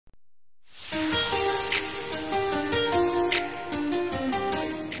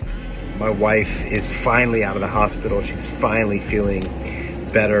My wife is finally out of the hospital. She's finally feeling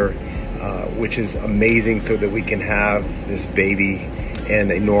better, which is amazing, so that we can have this baby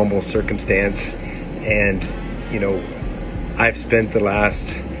in a normal circumstance. And, you know, I've spent the last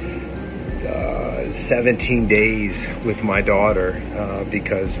 17 days with my daughter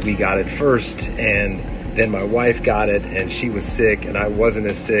because we got it first, and then my wife got it and she was sick and I wasn't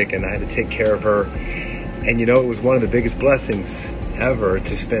as sick, and I had to take care of her. And you know, it was one of the biggest blessings ever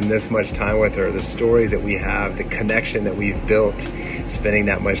to spend this much time with her. The stories that we have, the connection that we've built spending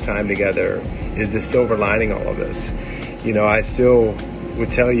that much time together is the silver lining all of this. You know, I still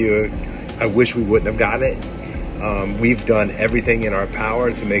would tell you, I wish we wouldn't have got it. We've done everything in our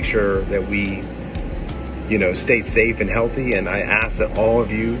power to make sure that we, you know, stay safe and healthy. And I ask that all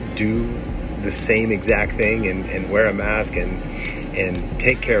of you do the same exact thing and wear a mask and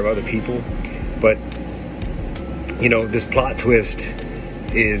take care of other people. But, you know, this plot twist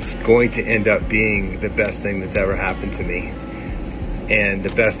is going to end up being the best thing that's ever happened to me, and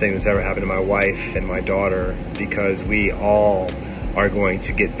the best thing that's ever happened to my wife and my daughter, because we all are going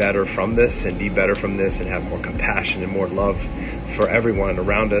to get better from this and be better from this and have more compassion and more love for everyone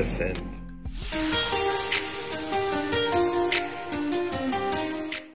around us. And